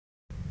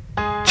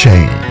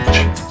Change.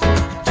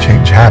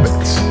 Change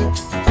habits.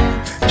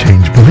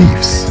 Change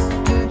beliefs.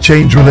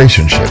 Change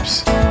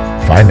relationships.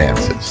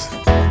 Finances.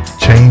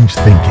 Change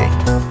thinking.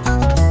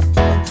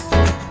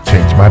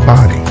 Change my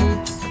body.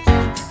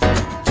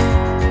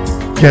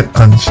 Get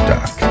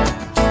unstuck.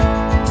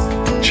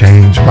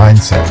 Change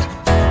mindset.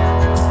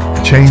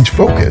 Change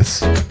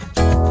focus.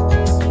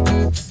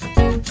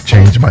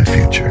 Change my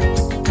future.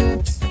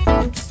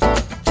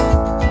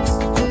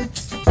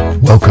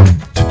 Welcome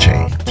to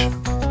Change.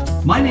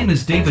 My name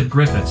is David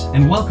Griffiths,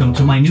 and welcome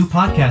to my new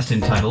podcast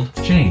entitled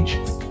Change.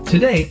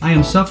 Today, I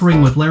am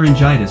suffering with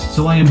laryngitis,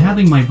 so I am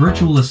having my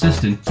virtual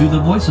assistant do the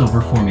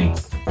voiceover for me.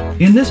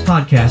 In this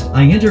podcast,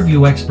 I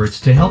interview experts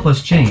to help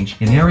us change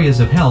in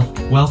areas of health,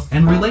 wealth,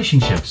 and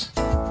relationships.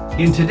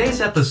 In today's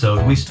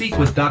episode, we speak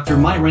with Dr.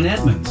 Myron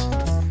Edmonds.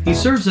 He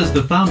serves as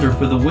the founder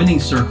for the Winning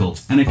Circle,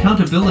 an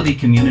accountability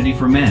community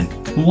for men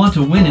who want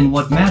to win in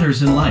what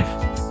matters in life.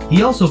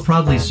 He also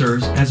proudly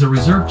serves as a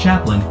reserve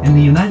chaplain in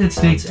the United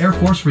States Air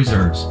Force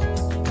Reserves.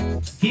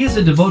 He is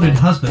a devoted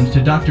husband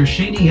to Dr.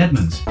 Shani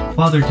Edmonds,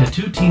 father to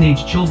 2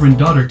 teenage children,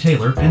 daughter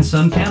Taylor and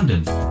son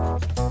Camden.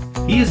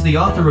 He is the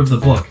author of the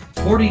book,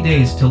 40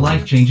 Days to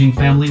Life-Changing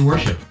Family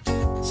Worship.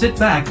 Sit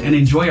back and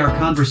enjoy our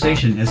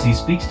conversation as he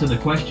speaks to the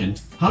question,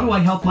 how do I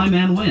help my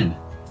man win?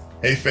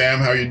 Hey fam,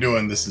 how you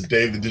doing? This is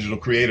Dave, the digital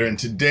creator, and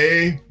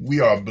today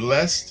we are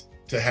blessed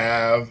to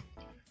have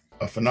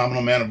a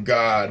phenomenal man of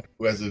God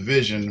who has a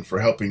vision for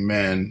helping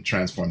men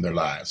transform their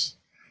lives.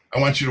 I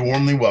want you to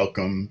warmly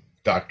welcome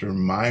Dr.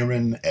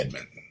 Myron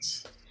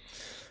Edmonds.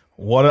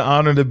 What an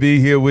honor to be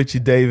here with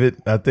you,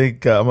 David. I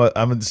think I'm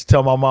gonna just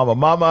tell my mama,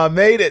 Mama, I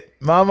made it.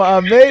 Mama,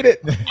 I made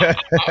it.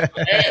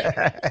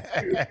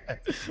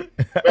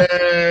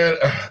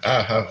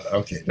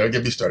 Okay, don't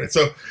get me started.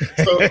 So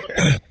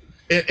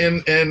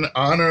in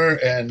honor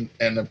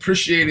and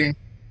appreciating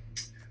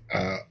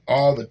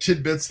all the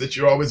tidbits that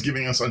you're always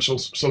giving us on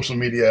social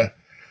media,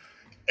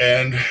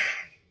 and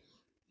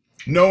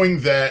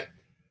knowing that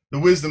the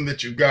wisdom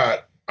that you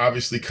got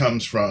obviously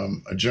comes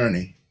from a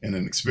journey and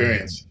an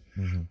experience.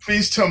 Mm-hmm.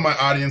 Please tell my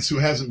audience who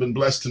hasn't been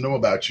blessed to know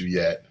about you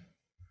yet,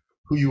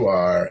 who you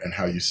are and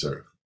how you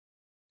serve.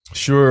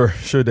 Sure,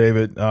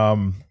 David.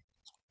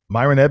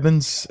 Myron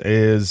Edmonds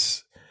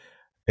is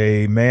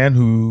a man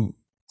who,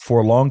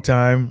 for a long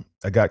time,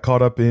 I got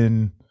caught up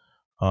in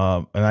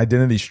an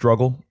identity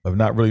struggle of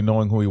not really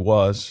knowing who he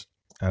was,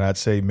 and I'd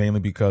say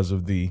mainly because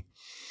of it's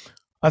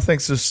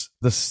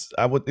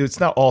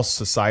not all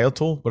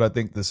societal, but I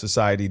think the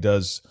society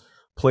does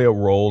play a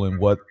role in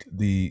what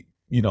the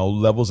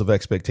levels of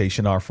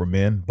expectation are for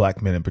men,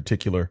 Black men in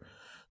particular,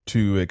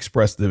 to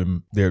express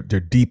their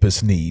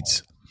deepest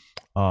needs.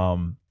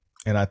 And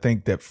I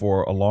think that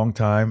for a long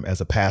time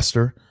as a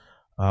pastor,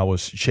 I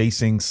was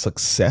chasing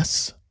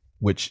success,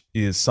 which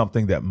is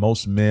something that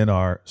most men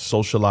are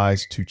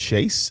socialized to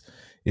chase.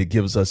 It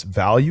gives us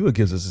value. It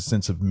gives us a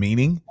sense of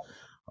meaning.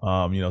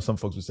 Some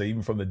folks would say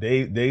even from the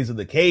days of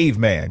the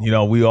caveman,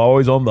 we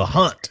always on the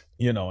hunt,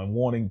 and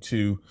wanting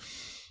to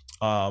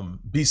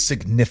be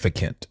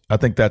significant. I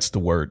think that's the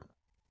word.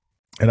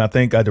 And I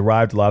think I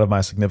derived a lot of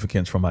my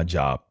significance from my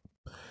job.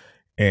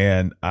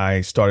 And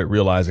I started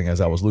realizing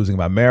as I was losing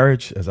my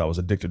marriage, as I was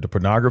addicted to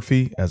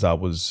pornography, as I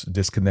was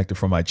disconnected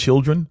from my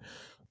children,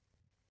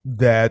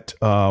 that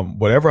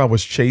whatever I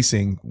was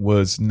chasing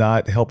was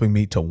not helping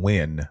me to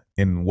win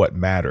in what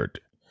mattered.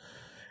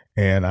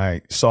 And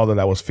I saw that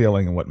I was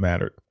failing in what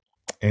mattered.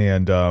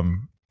 And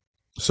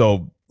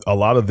so a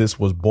lot of this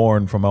was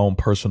born from my own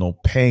personal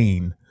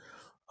pain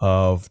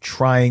of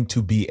trying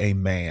to be a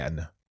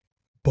man.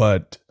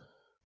 But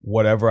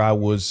whatever I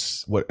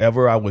was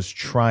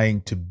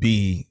trying to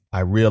be,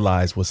 I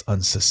realized was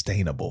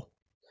unsustainable.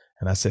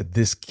 And I said,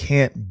 this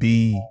can't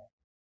be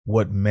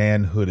what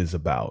manhood is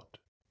about.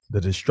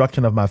 The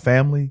destruction of my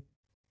family,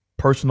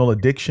 personal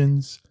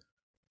addictions,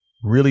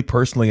 really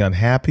personally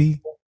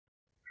unhappy,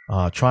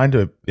 trying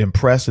to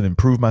impress and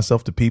improve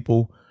myself to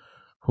people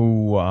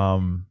who I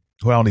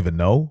don't even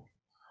know,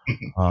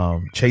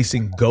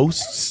 chasing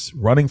ghosts,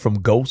 running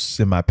from ghosts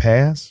in my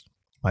past,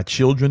 my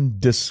children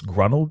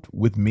disgruntled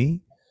with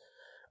me.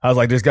 I was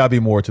like, there's got to be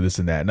more to this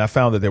than that. And I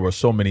found that there were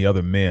so many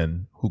other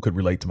men who could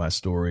relate to my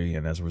story.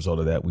 And as a result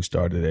of that, we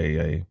started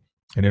an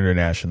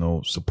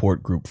international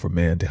support group for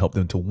men to help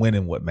them to win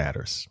in what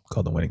matters,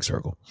 called the Winning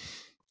Circle.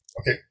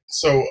 Okay,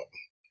 so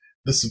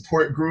the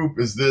support group,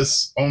 is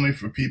this only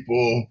for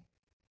people?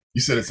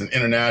 You said it's an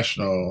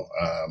international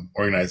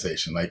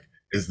organization. Like,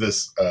 is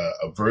this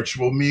a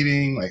virtual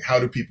meeting? Like,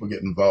 how do people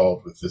get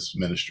involved with this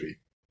ministry?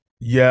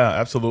 Yeah,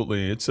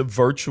 absolutely. It's a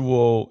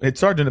virtual. It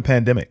started during the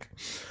pandemic.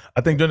 I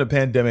think during the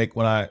pandemic,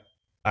 when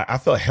I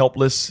felt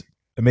helpless,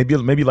 and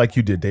maybe like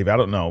you did, Dave. I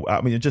don't know.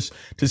 I mean, just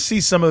to see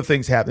some of the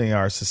things happening in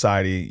our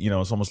society,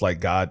 it's almost like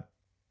God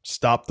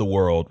stopped the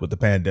world with the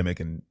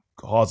pandemic and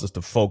caused us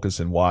to focus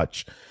and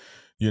watch,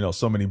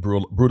 so many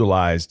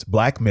brutalized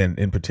Black men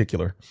in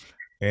particular.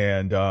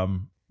 And,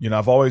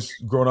 I've always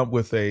grown up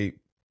with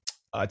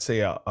I'd say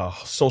a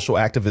social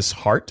activist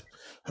heart,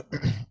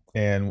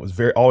 and was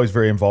always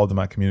very involved in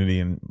my community,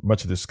 and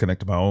much of this is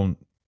connected to my own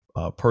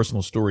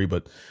personal story,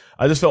 but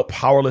I just felt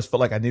powerless,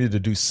 felt like I needed to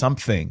do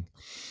something.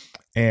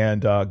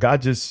 And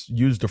God just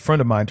used a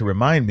friend of mine to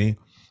remind me,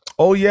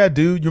 oh yeah,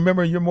 dude, you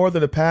remember you're more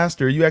than a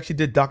pastor. You actually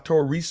did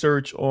doctoral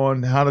research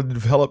on how to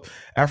develop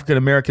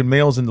African-American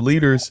males into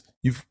leaders.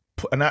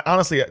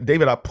 Honestly,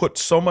 David, I put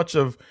so much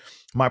of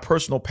my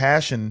personal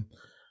passion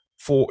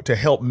to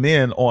help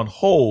men on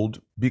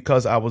hold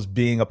because I was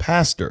being a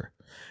pastor.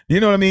 You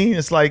know what I mean?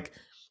 It's like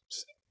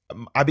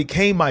I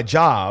became my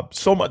job,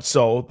 so much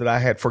so that I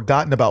had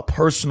forgotten about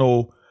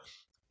personal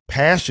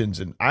passions,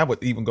 and I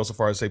would even go so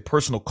far as to say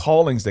personal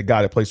callings that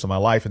God had placed on my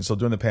life. And so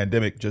during the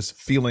pandemic, just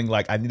feeling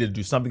like I needed to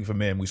do something for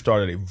men, we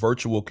started a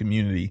virtual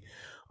community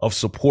of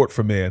support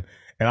for men.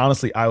 And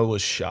honestly, I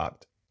was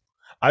shocked.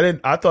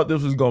 I thought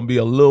this was going to be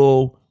a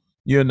little,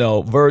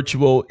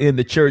 virtual in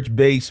the church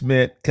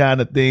basement kind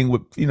of thing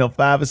with,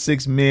 5 or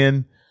 6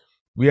 men.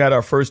 We had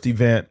our first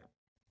event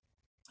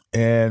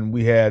and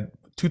we had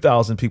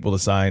 2,000 people to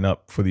sign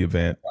up for the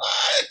event.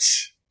 What?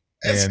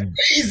 That's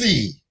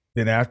crazy.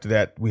 Then after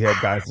that, we had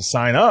guys to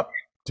sign up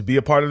to be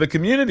a part of the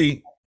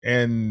community.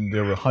 And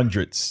there were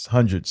hundreds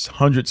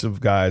of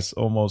guys,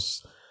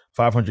 almost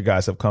 500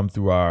 guys have come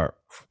through our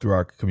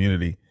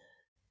community.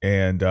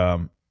 And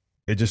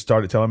it just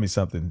started telling me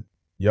something.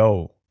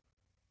 Yo,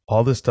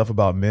 all this stuff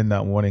about men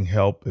not wanting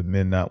help and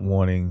men not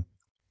wanting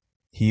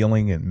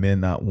healing and men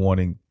not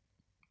wanting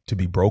to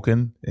be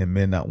broken and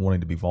men not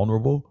wanting to be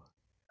vulnerable,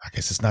 I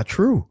guess it's not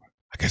true.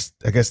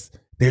 I guess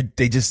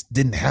they just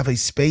didn't have a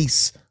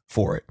space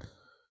for it.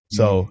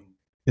 So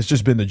it's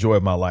just been the joy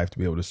of my life to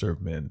be able to serve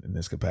men in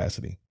this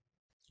capacity.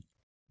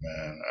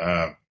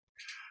 Man,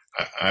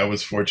 I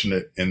was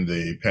fortunate in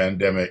the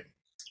pandemic.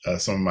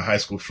 Some of my high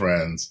school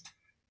friends,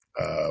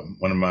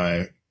 one of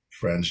my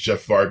friends,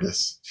 Jeff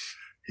Vargas,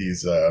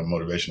 he's a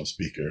motivational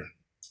speaker.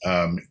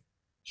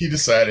 He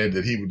decided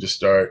that he would just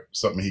start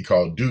something he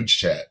called Dudes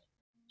Chat,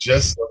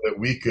 just so that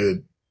we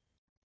could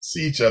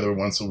see each other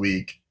once a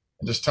week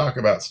and just talk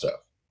about stuff.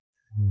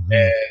 Mm-hmm.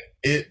 And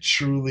it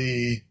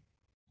truly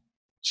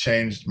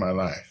changed my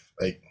life.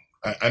 Like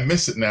I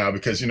miss it now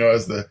because,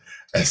 as the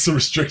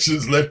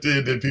restrictions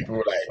lifted and people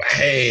were like,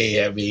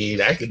 hey,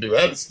 I can do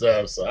other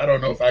stuff, so I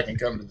don't know if I can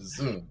come to the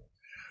Zoom.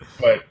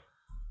 But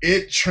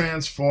it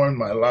transformed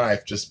my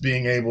life, just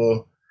being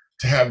able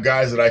to have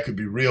guys that I could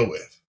be real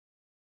with.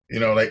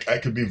 Like I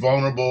could be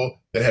vulnerable,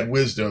 that had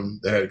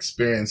wisdom, that had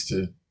experience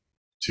to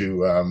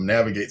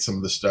navigate some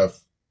of the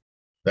stuff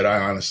that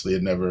I honestly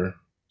had never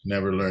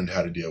learned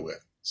how to deal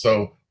with.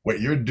 So what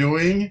you're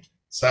doing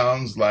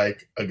sounds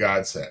like a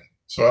godsend.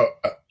 So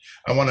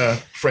I want to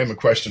frame a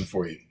question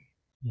for you.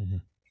 Mm-hmm.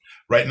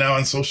 Right now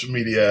on social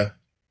media,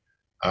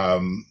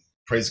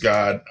 praise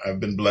God, I've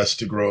been blessed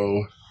to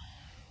grow.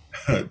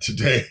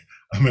 Today,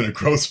 I'm in a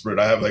growth spurt.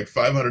 I have like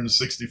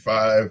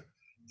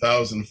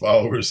 565,000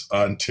 followers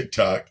on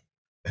TikTok.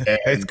 And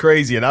it's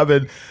crazy. And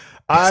I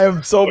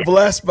am so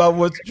blessed by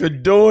what you're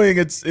doing.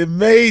 It's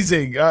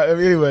amazing.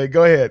 Anyway,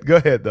 go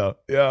ahead though.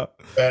 Yeah.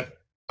 But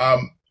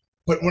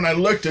when I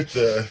looked at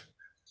the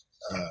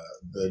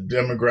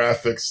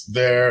demographics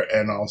there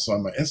and also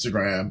on my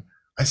Instagram,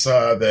 I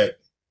saw that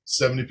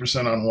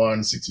 70% on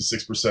one,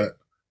 66%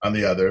 on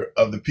the other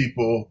of the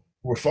people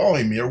who were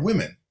following me are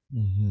women.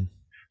 Mm-hmm.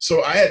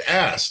 So I had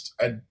asked,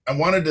 I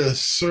wanted to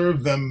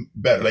serve them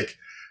better. Like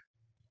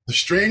the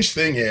strange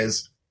thing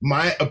is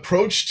my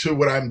approach to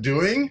what I'm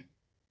doing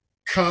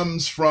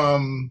comes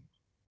from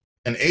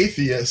an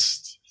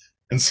atheist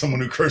and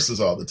someone who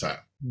curses all the time.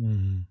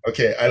 Mm-hmm.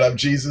 Okay, I love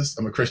Jesus.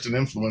 I'm a Christian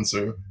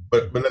influencer,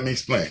 but let me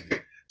explain.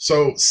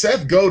 So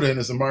Seth Godin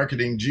is a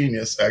marketing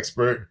genius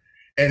expert,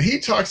 and he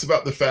talks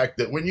about the fact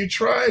that when you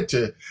try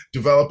to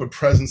develop a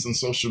presence on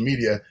social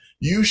media,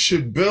 you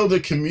should build a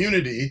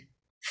community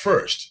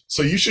first.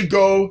 So you should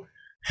go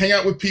hang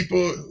out with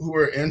people who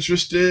are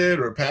interested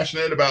or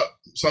passionate about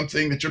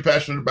something that you're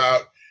passionate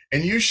about,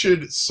 and you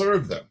should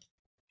serve them.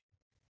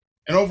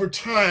 And over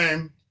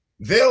time,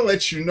 they'll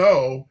let you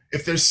know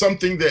if there's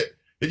something that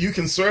you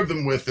can serve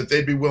them with that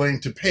they'd be willing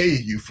to pay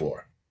you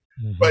for.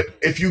 Mm-hmm. But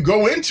if you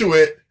go into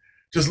it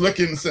just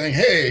looking and saying,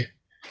 hey,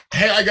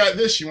 I got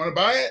this, you want to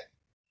buy it?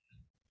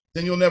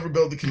 Then you'll never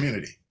build the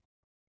community.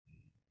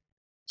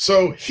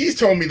 So he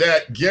told me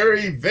that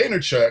Gary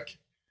Vaynerchuk,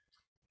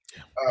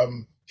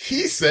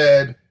 he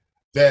said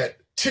that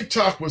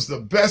TikTok was the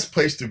best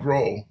place to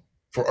grow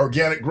for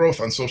organic growth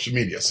on social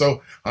media.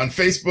 So on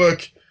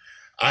Facebook,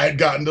 I had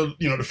gotten to,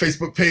 the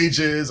Facebook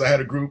pages. I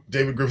had a group,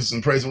 David Griffiths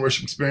and Praise and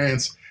Worship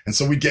Experience. And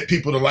so we'd get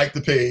people to like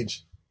the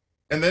page.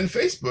 And then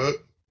Facebook,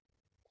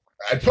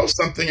 I'd post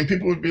something and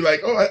people would be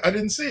like, oh, I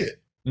didn't see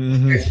it.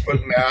 Mm-hmm.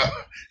 Facebook now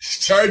is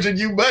charging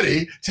you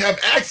money to have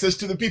access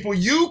to the people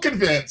you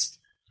convinced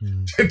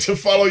to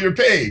follow your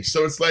page.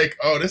 So it's like,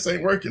 oh, this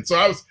ain't working. So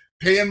I was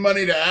paying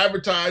money to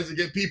advertise to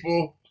get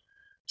people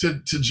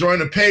to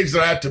join a page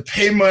that I had to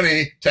pay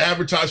money to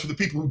advertise for the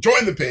people who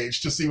join the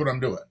page to see what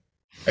I'm doing.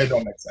 It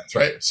don't make sense,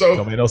 right? So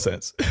don't make no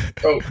sense.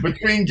 So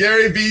between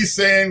Gary Vee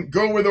saying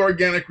go where the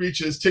organic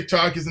reach is,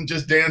 TikTok isn't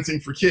just dancing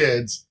for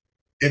kids,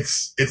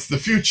 it's the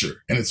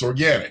future and it's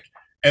organic.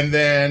 And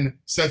then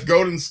Seth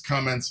Godin's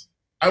comments.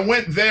 I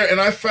went there and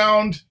I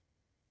found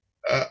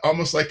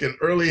almost like an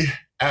early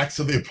Acts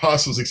of the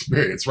Apostles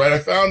experience, right? I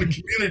found a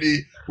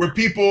community where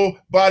people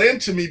bought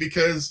into me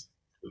because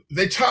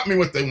they taught me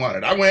what they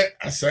wanted.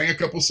 I sang a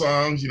couple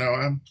songs,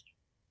 I'm,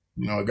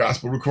 a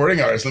gospel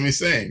recording artist. Let me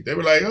sing. They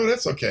were like, oh,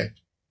 that's okay.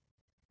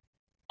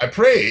 I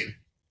prayed.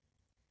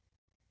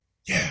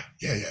 Yeah.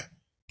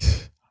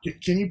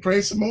 Can you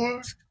pray some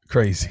more?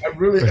 Crazy. I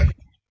really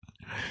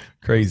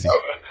crazy.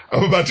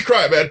 I'm about to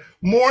cry, man.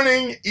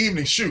 Morning,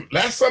 evening. Shoot.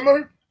 Last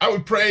summer, I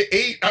would pray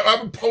I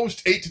would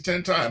post 8 to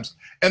 10 times.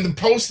 And the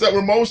posts that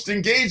were most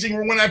engaging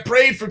were when I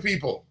prayed for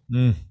people.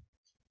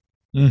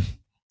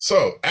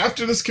 So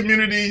after this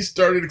community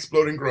started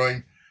exploding,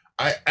 growing,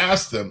 I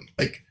asked them,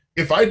 like,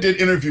 if I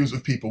did interviews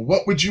with people,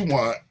 what would you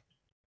want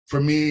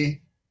for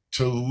me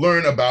to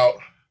learn about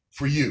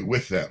for you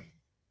with them?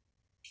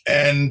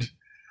 And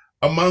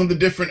among the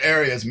different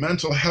areas,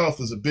 mental health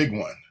is a big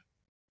one.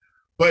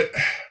 But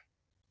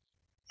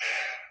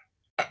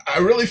I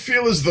really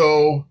feel as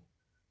though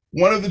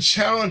one of the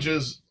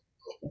challenges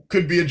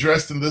could be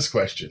addressed in this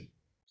question.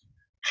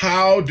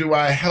 How do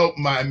I help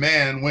my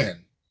man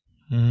win?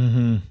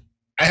 Mm-hmm.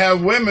 I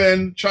have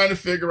women trying to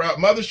figure out,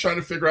 mothers trying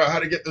to figure out how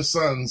to get their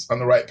sons on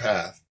the right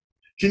path.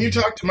 Can you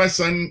talk to my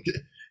son?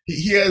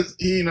 He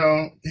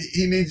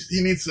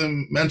needs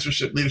some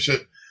mentorship,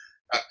 leadership.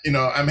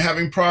 I'm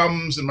having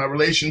problems in my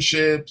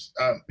relationships,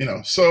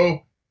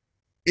 so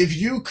if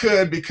you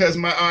could, because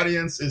my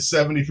audience is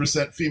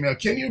 70% female,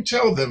 can you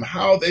tell them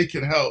how they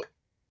can help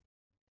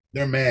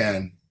their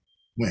man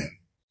win?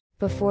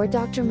 Before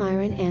Dr.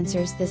 Myron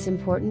answers this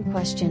important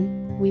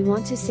question, we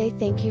want to say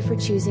thank you for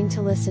choosing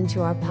to listen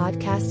to our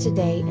podcast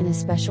today in a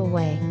special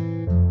way.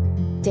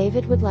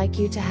 David would like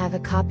you to have a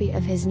copy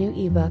of his new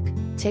ebook,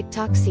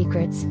 TikTok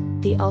Secrets,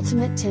 the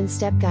ultimate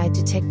 10-step guide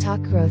to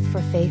TikTok growth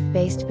for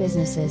faith-based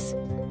businesses.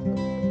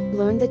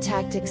 Learn the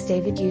tactics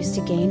David used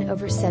to gain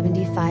over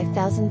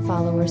 75,000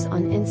 followers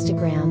on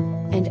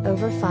Instagram, and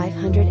over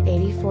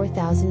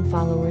 584,000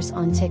 followers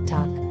on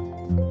TikTok.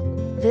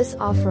 This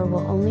offer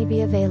will only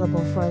be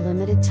available for a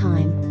limited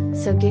time,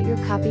 so get your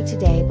copy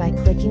today by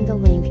clicking the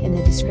link in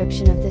the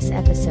description of this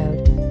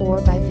episode,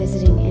 or by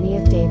visiting any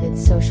of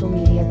David's social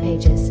media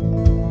pages.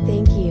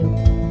 Thank you.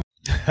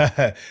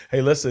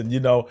 Hey, listen,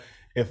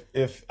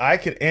 if I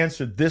could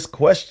answer this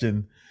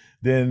question,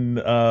 then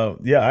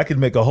I could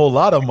make a whole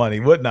lot of money,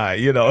 wouldn't I?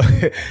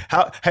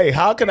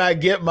 How can I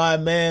get my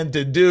man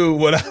to do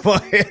what I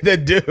want him to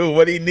do,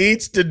 what he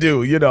needs to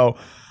do,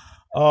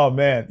 Oh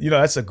man,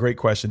 that's a great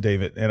question,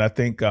 David. And I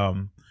think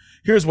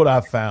here's what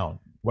I've found.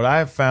 What I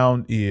have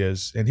found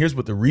is, and here's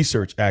what the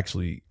research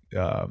actually,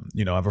 I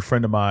have a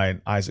friend of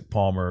mine, Isaac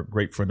Palmer,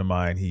 great friend of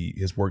mine. He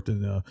has worked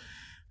in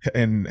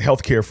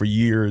healthcare for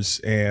years,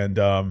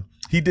 and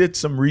he did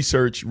some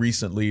research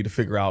recently to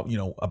figure out,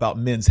 about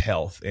men's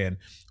health and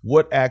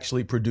what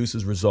actually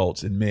produces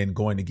results in men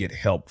going to get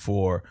help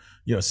for,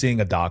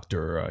 seeing a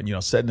doctor,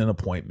 setting an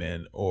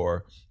appointment,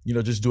 or,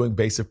 just doing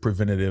basic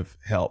preventative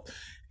health.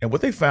 And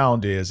what they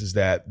found is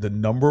that the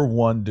number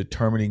one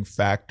determining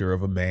factor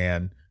of a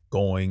man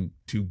going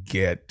to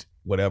get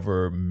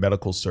whatever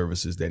medical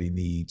services that he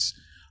needs,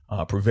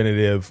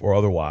 preventative or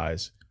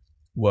otherwise,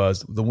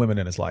 was the women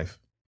in his life.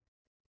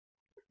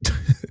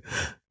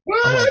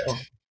 What?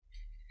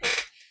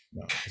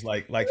 No, it's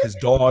like his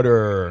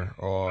daughter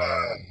or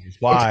his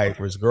wife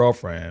or his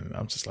girlfriend.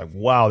 I'm just like,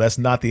 wow, that's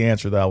not the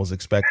answer that I was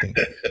expecting.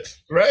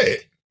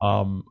 Right.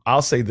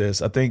 I'll say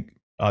this. I think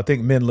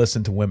men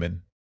listen to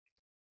women.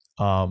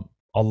 A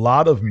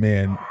lot of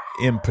men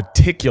in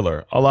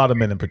particular,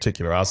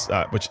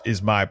 which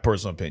is my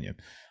personal opinion,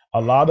 a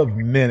lot of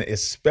men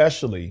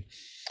especially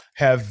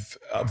have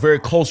very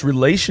close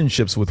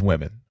relationships with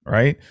women,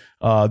 right?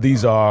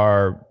 These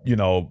are,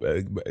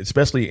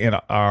 especially in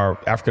our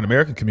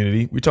African-American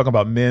community, we're talking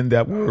about men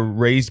that were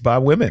raised by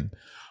women.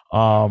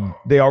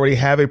 They already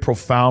have a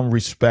profound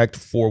respect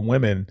for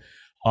women.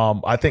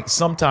 I think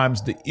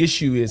sometimes the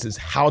issue is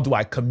how do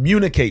I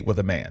communicate with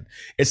a man?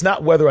 It's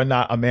not whether or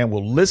not a man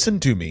will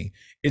listen to me.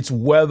 It's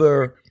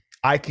whether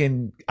I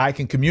can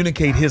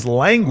communicate his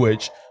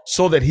language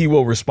so that he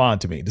will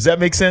respond to me. Does that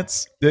make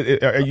sense?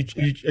 Are you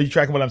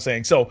tracking what I'm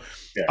saying? So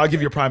yeah. I'll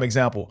give you a prime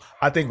example.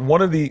 I think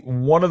one of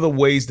the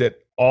ways that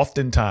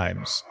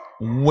oftentimes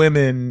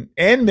women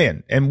and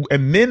men and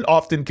men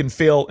often can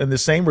fail in the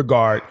same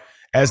regard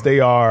as they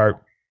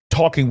are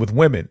talking with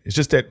women. It's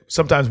just that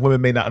sometimes women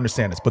may not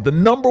understand this. But the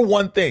number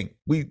one thing,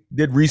 we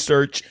did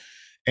research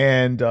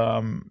and,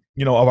 of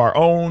our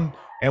own,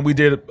 and we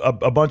did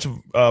a bunch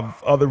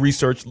of other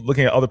research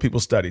looking at other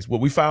people's studies. What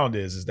we found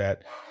is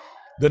that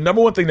the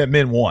number one thing that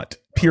men want,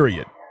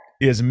 period,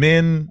 is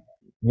men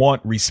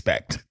want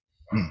respect.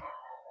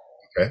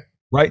 Okay.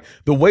 Right?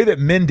 The way that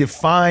men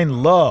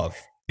define love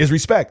is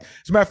respect.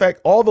 As a matter of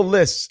fact, all the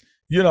lists,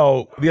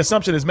 the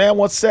assumption is man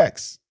wants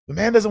sex. The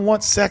man doesn't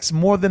want sex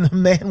more than the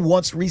man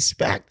wants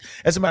respect.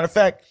 As a matter of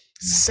fact,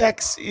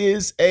 sex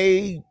is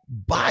a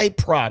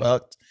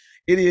byproduct.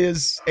 It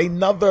is a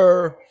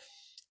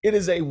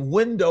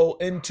window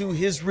into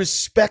his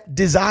respect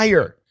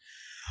desire.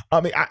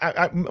 I mean,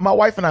 my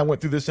wife and I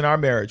went through this in our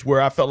marriage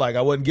where I felt like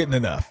I wasn't getting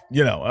enough. We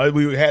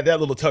had that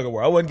little tug of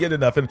war. I wasn't getting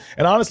enough. And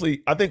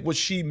honestly, I think what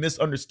she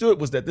misunderstood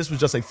was that this was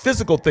just a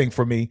physical thing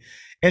for me.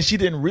 And she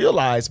didn't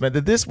realize, man,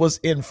 that this was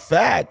in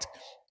fact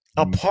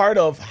a part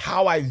of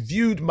how I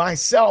viewed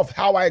myself,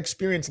 how I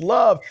experienced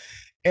love.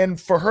 And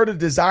for her to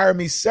desire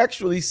me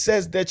sexually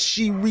says that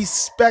she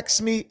respects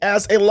me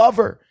as a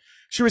lover.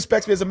 She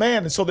respects me as a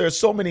man. And so there are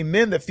so many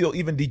men that feel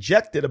even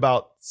dejected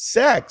about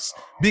sex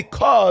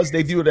because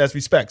they view it as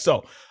respect.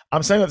 So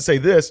I'm saying that to say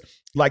this,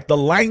 like the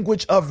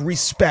language of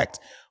respect.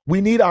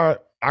 We need our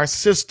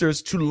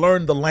sisters to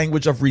learn the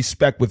language of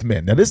respect with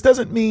men. Now, this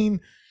doesn't mean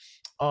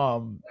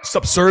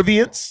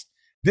subservience.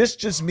 This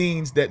just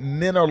means that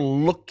men are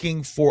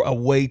looking for a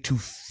way to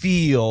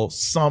feel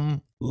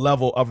some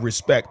level of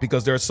respect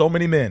because there are so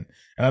many men.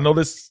 And I know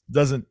this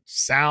doesn't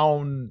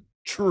sound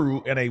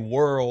true in a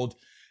world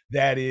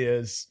that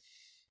is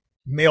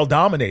male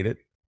dominated,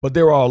 but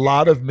there are a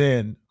lot of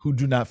men who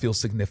do not feel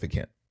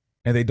significant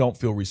and they don't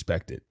feel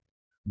respected,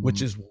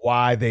 which is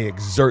why they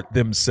exert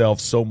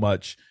themselves so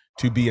much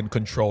to be in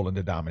control and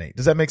to dominate.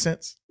 Does that make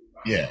sense?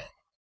 Yeah,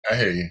 I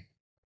hear you.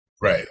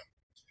 Right.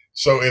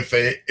 So if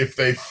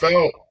they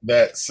felt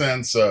that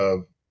sense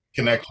of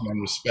connection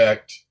and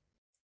respect,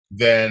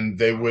 then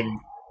they wouldn't,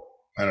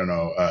 I don't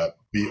know,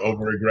 be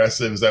over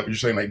aggressive. Is that what you're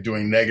saying? Like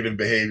doing negative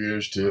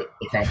behaviors to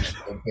accomplish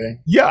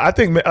something? Yeah, I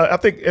think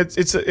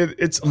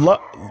it's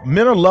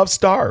men are love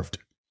starved.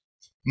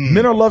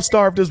 Men are love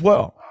starved as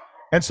well.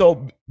 And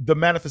so the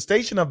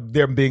manifestation of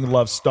them being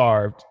love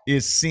starved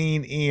is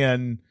seen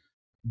in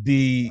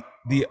the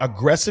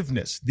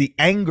aggressiveness, the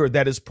anger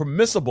that is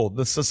permissible.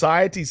 The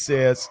society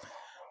says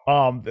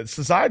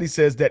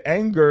that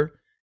anger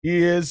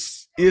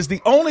is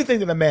the only thing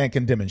that a man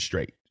can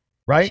demonstrate,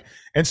 right?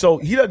 And so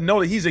he doesn't know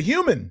that he's a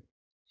human.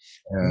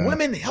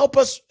 Women help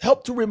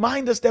to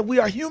remind us that we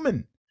are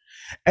human,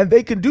 and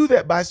they can do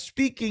that by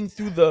speaking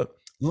through the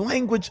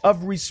language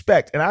of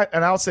respect. And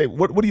I'll say,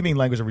 what do you mean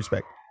language of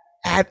respect?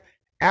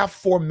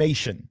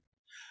 Affirmation.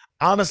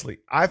 Honestly,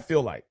 I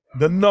feel like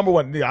the number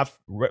one, I've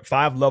read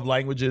 5 love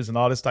languages and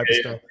all this type of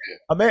stuff.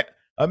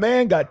 A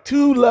man got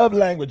 2 love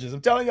languages.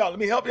 I'm telling y'all, let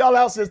me help y'all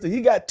out, sister.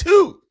 He got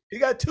 2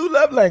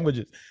 love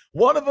languages.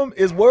 One of them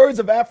is words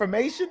of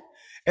affirmation,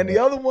 and the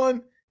other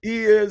one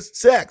is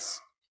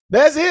sex.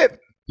 That's it.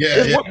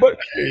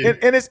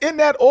 And it's in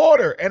that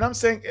order. And I'm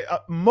saying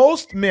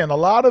most men, a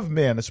lot of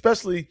men,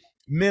 especially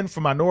men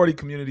from minority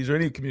communities or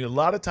any community, a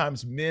lot of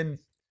times men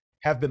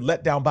have been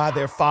let down by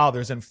their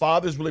fathers, and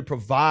fathers really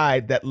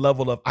provide that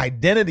level of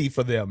identity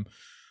for them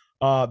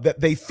that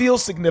they feel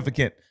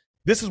significant.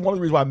 This is one of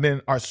the reasons why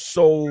men are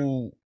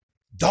so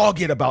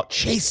dogged about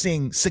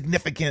chasing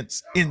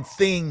significance in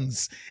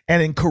things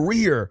and in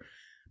career,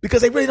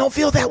 because they really don't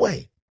feel that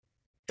way.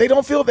 They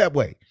don't feel that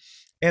way.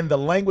 And the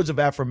language of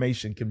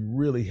affirmation can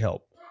really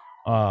help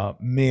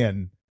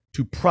men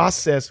to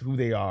process who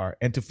they are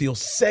and to feel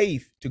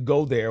safe to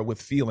go there with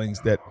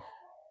feelings that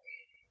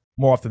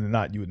more often than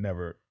not, you would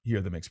never hear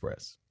them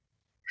express.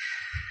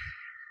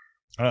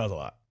 That was a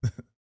lot.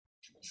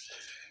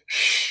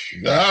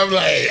 I'm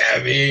like,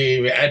 I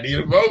need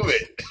a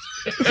moment,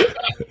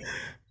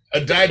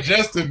 a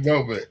digestive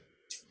moment.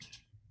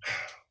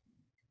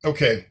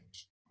 Okay.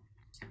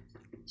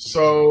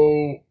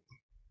 So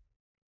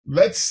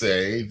let's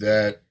say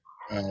that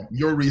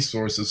your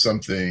resource is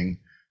something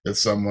that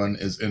someone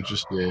is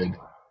interested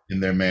in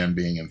their man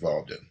being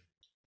involved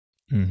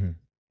in.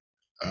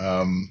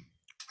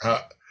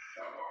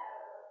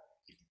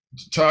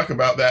 Talk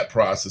about that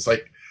process.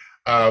 Like,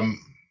 I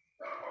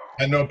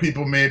know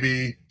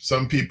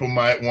some people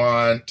might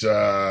want,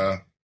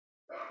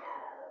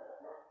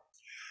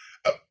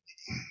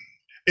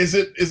 is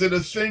it a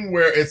thing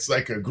where it's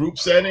like a group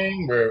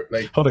setting where,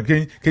 like, hold on,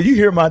 can you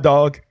hear my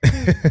dog?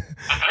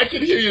 I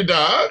can hear your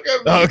dog.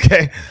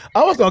 Okay.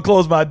 I was going to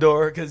close my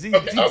door because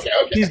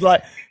he's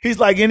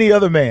like any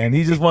other man.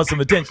 He just wants some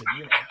attention.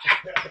 You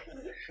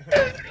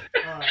know?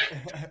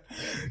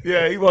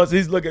 Yeah,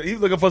 he's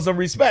looking for some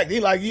respect. He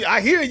like,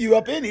 I hear you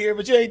up in here,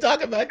 but you ain't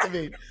talking back to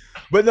me.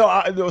 But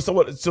no,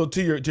 so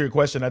to your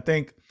question, I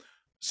think,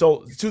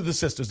 so to the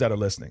sisters that are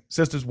listening,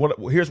 sisters,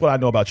 here's what I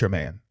know about your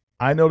man.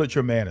 I know that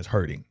your man is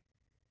hurting,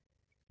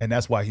 and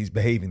that's why he's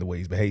behaving the way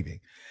he's behaving.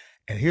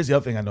 And here's the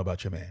other thing I know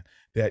about your man,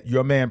 that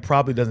your man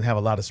probably doesn't have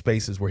a lot of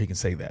spaces where he can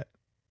say that.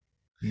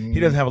 He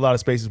doesn't have a lot of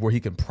spaces where he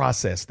can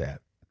process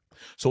that.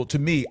 So to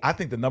me, I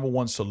think the number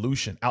one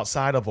solution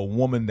outside of a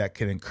woman that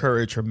can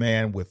encourage her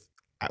man with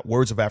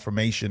words of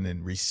affirmation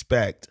and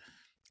respect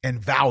and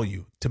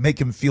value to make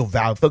him feel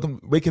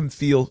valued, make him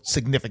feel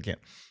significant.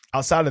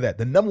 Outside of that,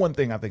 the number one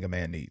thing I think a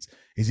man needs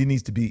is he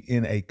needs to be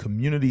in a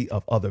community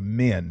of other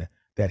men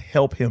that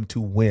help him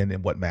to win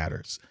in what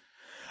matters.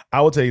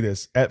 I will tell you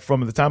this,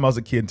 from the time I was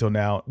a kid until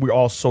now, we're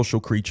all social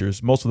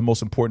creatures. Most of the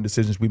most important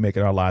decisions we make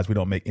in our lives, we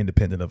don't make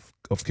independent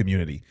of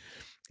community.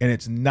 And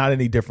it's not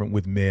any different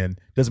with men.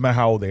 Doesn't matter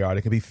how old they are.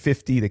 They can be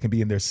 50, they can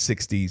be in their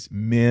 60s.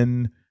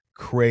 Men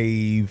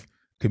crave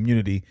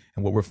community.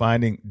 And what we're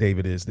finding,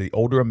 David, is the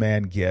older a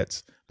man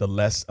gets, the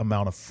less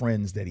amount of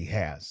friends that he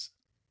has.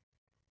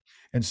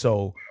 And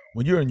so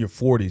when you're in your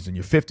 40s and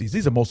your 50s,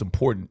 these are most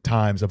important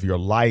times of your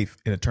life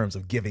in terms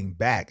of giving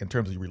back, in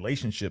terms of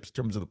relationships, in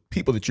terms of the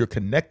people that you're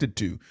connected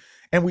to.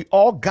 And we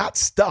all got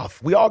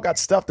stuff. We all got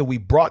stuff that we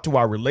brought to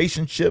our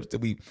relationships, that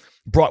we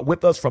brought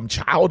with us from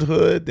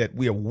childhood, that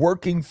we are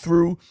working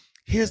through.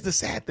 Here's the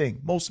sad thing.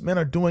 Most men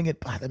are doing it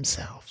by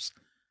themselves.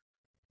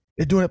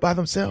 They're doing it by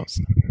themselves.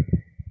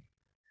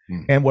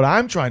 And what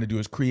I'm trying to do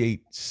is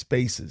create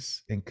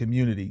spaces and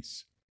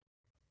communities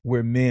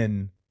where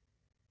men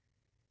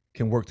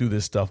can work through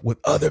this stuff with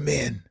other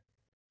men,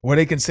 where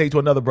they can say to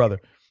another brother,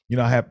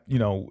 I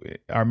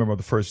remember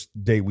the first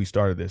day we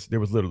started this, there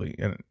was literally,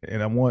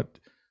 and I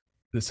want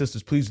the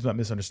sisters, please do not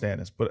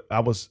misunderstand this, but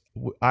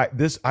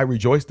I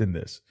rejoiced in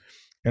this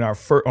on our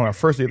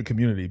first day of the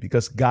community,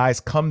 because guys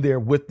come there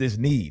with this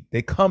need.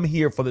 They come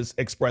here for this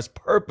express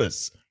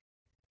purpose.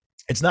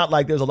 It's not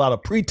like there's a lot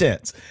of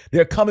pretense.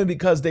 They're coming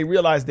because they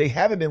realize they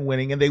haven't been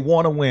winning and they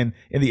want to win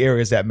in the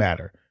areas that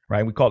matter,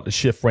 right? We call it the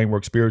SHIFT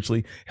framework: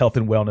 spiritually, health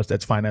and wellness.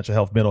 That's financial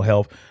health, mental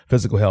health,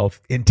 physical health,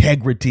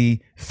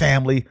 integrity,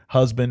 family,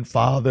 husband,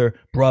 father,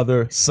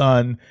 brother,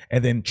 son,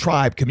 and then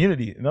tribe,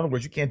 community. In other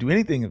words, you can't do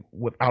anything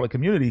without a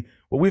community.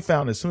 What we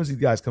found, as soon as these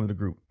guys come to the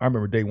group, I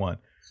remember day one,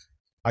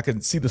 I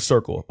could see the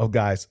circle of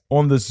guys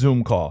on the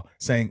Zoom call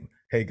saying,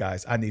 hey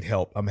guys, I need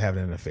help. I'm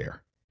having an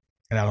affair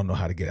and I don't know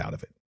how to get out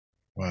of it.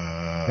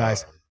 Wow.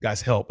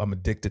 Guys, help. I'm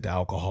addicted to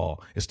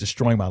alcohol. It's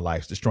destroying my life.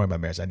 It's destroying my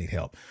marriage. I need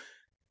help.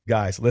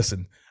 Guys,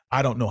 listen,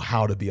 I don't know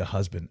how to be a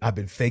husband. I've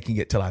been faking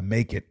it till I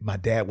make it. My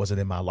dad wasn't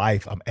in my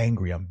life. I'm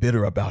angry. I'm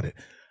bitter about it.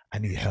 I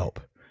need help.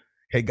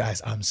 Hey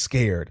guys, I'm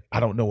scared. I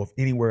don't know if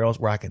anywhere else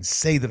where I can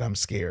say that I'm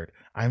scared.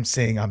 I'm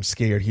saying I'm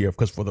scared here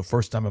because for the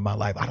first time in my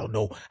life, I don't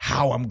know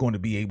how I'm going to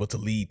be able to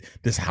lead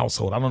this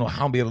household. I don't know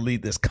how I'm going to be able to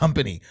lead this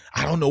company.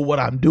 I don't know what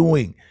I'm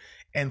doing.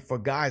 And for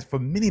guys, for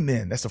many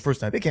men, that's the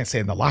first time. They can't say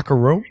it in the locker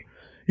room.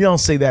 You don't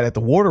say that at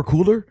the water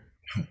cooler.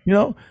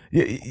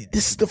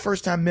 This is the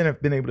first time men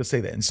have been able to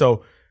say that. And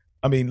so,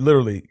 I mean,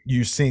 literally,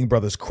 you're seeing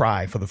brothers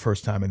cry for the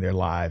first time in their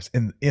lives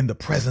in the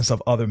presence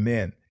of other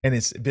men. And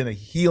it's been a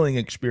healing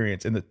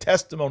experience. And the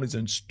testimonies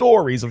and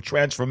stories of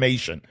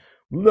transformation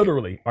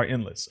literally are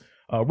endless.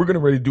 We're going to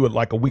really do it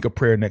like a week of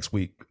prayer next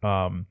week,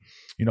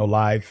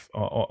 live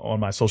on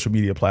my social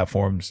media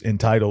platforms,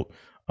 entitled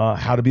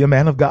How to Be a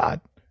Man of God.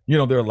 There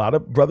are a lot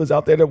of brothers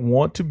out there that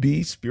want to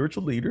be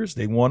spiritual leaders.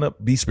 They want to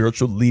be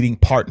spiritual leading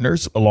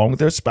partners along with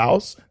their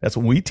spouse. That's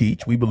what we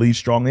teach. We believe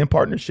strongly in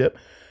partnership.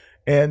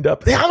 And I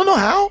don't know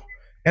how.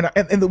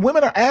 And the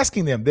women are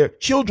asking them. Their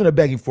children are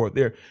begging for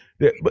it.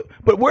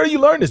 But where do you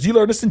learn this? Do you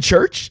learn this in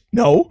church?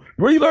 No.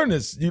 Where do you learn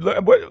this?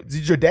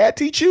 Did your dad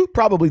teach you?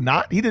 Probably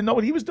not. He didn't know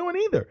what he was doing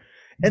either.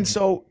 And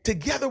so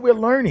together we're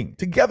learning.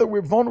 Together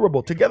we're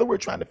vulnerable. Together we're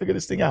trying to figure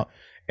this thing out.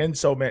 And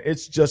so, man,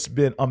 it's just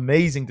been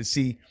amazing to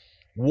see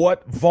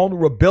what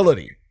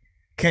vulnerability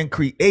can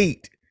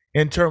create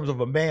in terms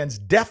of a man's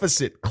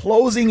deficit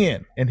closing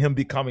in and him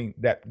becoming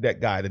that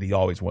guy that he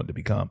always wanted to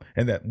become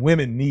and that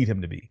women need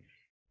him to be.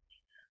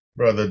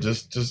 Brother,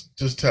 just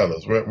tell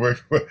us where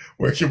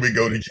can we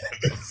go to get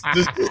this?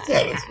 Just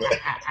tell us,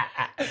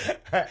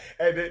 man.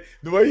 And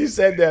the way you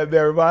said that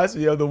reminds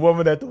me of the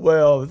woman at the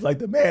well. It's like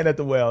the man at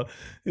the well.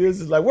 It's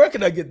just like, where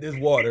can I get this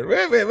water?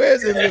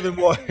 Where's this living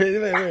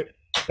water?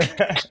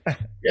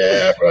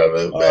 Yeah,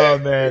 brother. Oh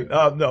man.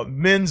 No,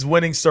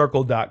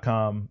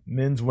 menswinningscircle.com.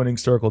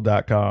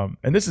 Menswinningscircle.com.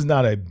 And this is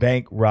not a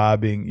bank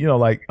robbing,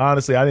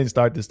 honestly, I didn't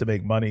start this to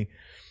make money.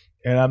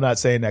 And I'm not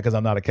saying that because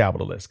I'm not a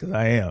capitalist, because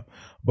I am.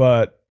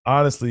 But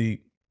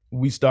honestly,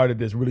 we started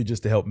this really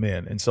just to help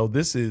men. And so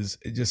this is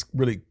just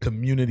really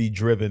community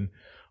driven.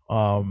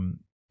 And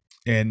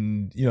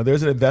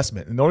there's an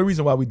investment. And the only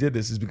reason why we did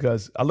this is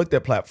because I looked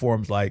at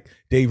platforms like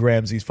Dave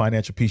Ramsey's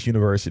Financial Peace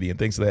University and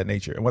things of that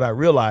nature. And what I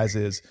realized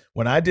is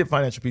when I did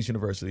Financial Peace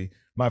University,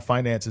 my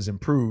finances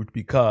improved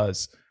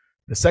because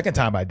the second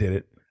time I did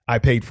it, I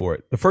paid for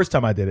it. The first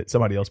time I did it,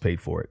 somebody else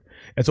paid for it.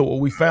 And so what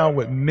we found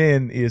with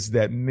men is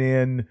that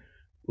men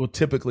will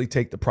typically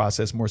take the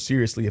process more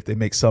seriously if they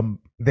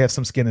have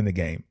some skin in the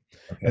game.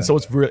 Okay. And so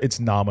it's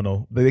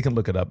nominal. They can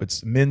look it up.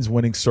 It's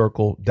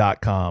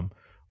menswinningscircle.com.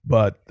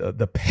 But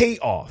the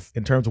payoff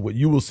in terms of what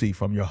you will see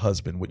from your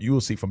husband, what you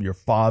will see from your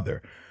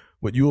father,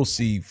 what you will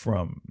see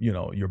from,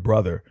 your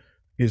brother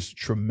is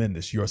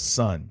tremendous. Your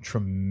son,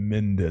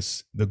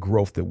 tremendous. The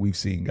growth that we've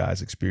seen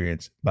guys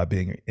experience by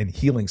being in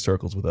healing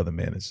circles with other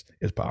men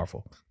is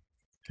powerful.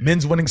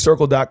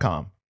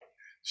 Menswinningscircle.com.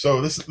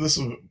 So this is,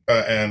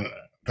 and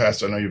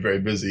Pastor, I know you're very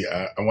busy.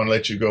 I want to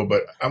let you go,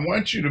 but I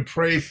want you to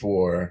pray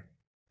for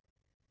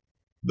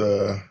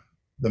the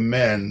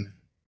men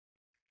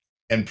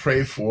and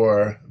pray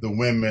for the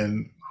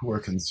women who are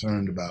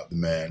concerned about the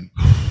men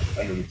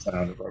under the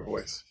sound of our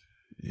voice.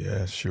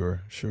 Yeah,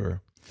 sure.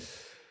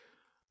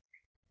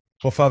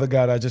 Well, Father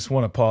God, I just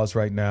want to pause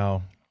right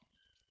now.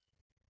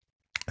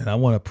 And I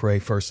want to pray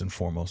first and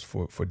foremost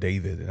for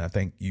David. And I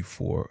thank you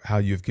for how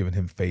you've given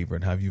him favor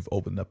and how you've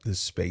opened up this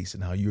space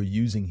and how you're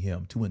using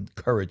him to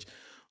encourage.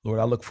 Lord,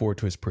 I look forward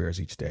to his prayers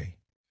each day.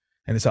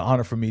 And it's an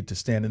honor for me to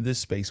stand in this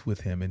space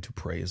with him and to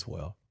pray as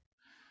well.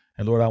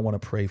 And Lord, I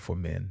want to pray for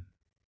men.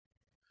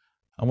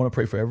 I want to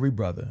pray for every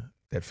brother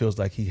that feels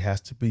like he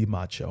has to be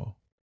macho,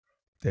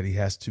 that he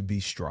has to be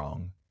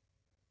strong,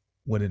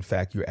 when in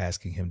fact you're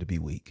asking him to be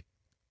weak.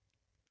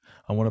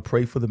 I want to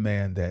pray for the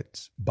man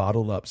that's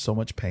bottled up so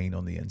much pain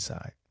on the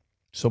inside,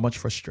 so much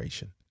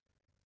frustration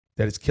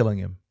that it's killing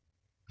him.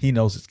 He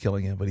knows it's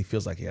killing him, but he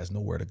feels like he has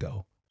nowhere to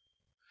go.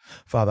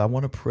 Father, I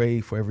want to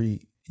pray for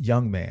every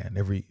young man,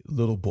 every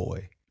little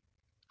boy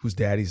whose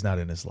daddy's not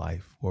in his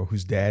life, or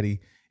whose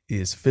daddy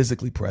is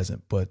physically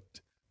present, but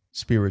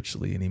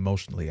spiritually and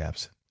emotionally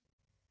absent.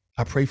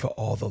 I pray for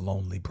all the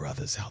lonely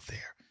brothers out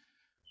there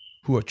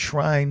who are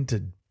trying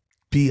to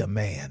be a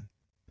man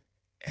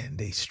and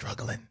they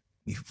struggling.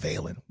 We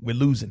failing. We're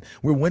losing.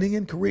 We're winning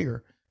in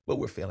career, but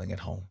we're failing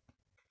at home.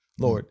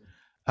 Lord,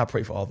 I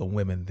pray for all the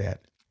women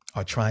that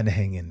are trying to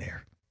hang in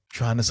there,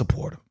 trying to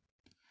support them.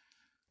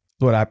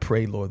 Lord, I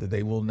pray, Lord, that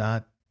they will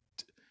not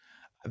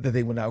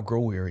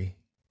grow weary,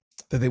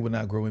 that they will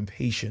not grow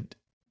impatient.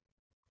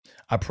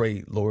 I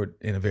pray, Lord,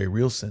 in a very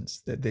real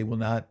sense, that they will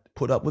not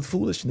put up with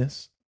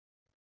foolishness.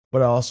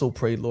 But I also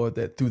pray, Lord,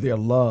 that through their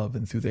love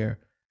and through their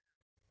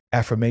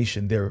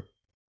affirmation, their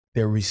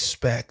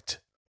respect,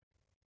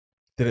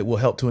 that it will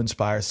help to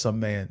inspire some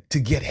man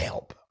to get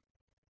help,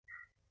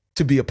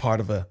 to be a part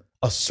of a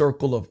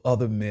circle of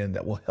other men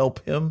that will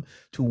help him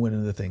to win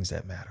in the things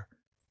that matter.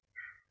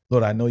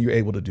 Lord, I know you're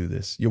able to do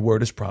this. Your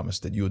word has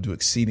promised that you will do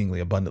exceedingly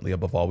abundantly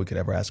above all we could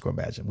ever ask or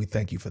imagine. We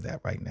thank you for that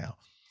right now.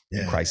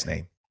 In Christ's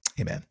name,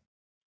 amen.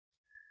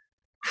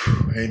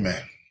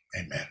 Amen.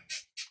 Amen.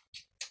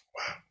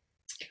 Wow.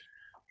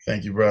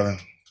 Thank you, brother.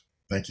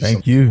 Thank you.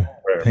 Thank you.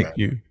 Thank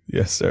you.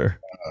 Yes, sir.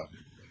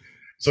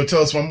 So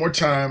tell us one more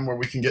time where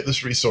we can get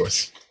this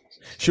resource.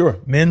 Sure.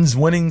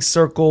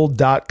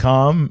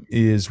 Menswinningscircle.com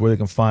is where they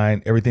can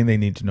find everything they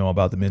need to know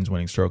about the Men's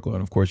Winning Circle.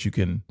 And of course, you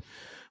can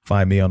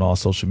find me on all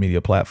social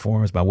media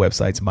platforms. My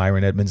website's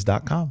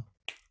myronedmonds.com.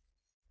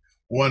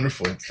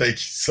 Wonderful. Thank you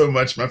so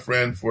much, my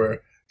friend,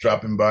 for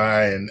dropping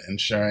by and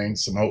sharing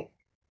some hope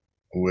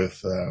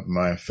with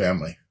my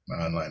family,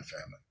 my online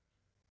family.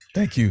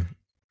 Thank you.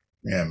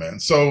 Yeah, man.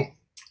 So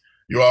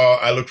you all,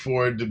 I look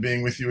forward to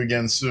being with you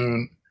again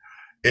soon.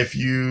 If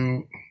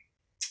you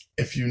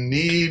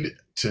need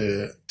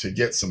to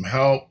get some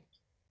help,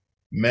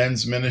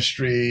 men's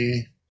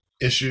ministry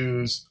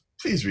issues,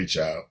 please reach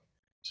out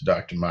to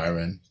Dr.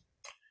 Myron.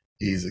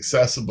 He's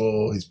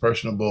accessible, he's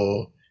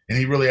personable, and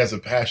he really has a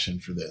passion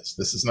for this.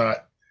 This is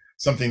not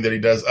something that he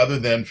does other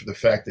than for the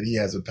fact that he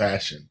has a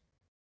passion.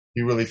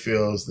 He really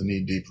feels the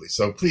need deeply.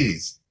 So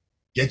please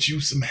get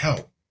you some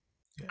help.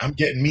 I'm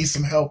getting me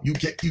some help. You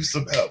get you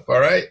some help. All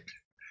right.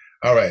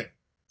 All right.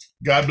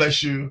 God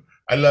bless you.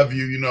 I love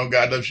you. You know,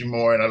 God loves you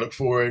more. And I look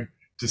forward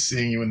to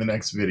seeing you in the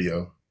next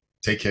video.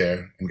 Take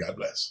care and God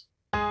bless.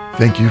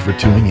 Thank you for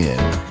tuning in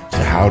to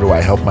How Do I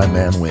Help My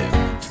Man Win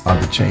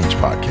on the Change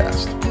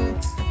Podcast.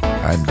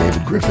 I'm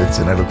David Griffiths,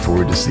 and I look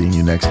forward to seeing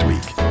you next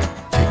week.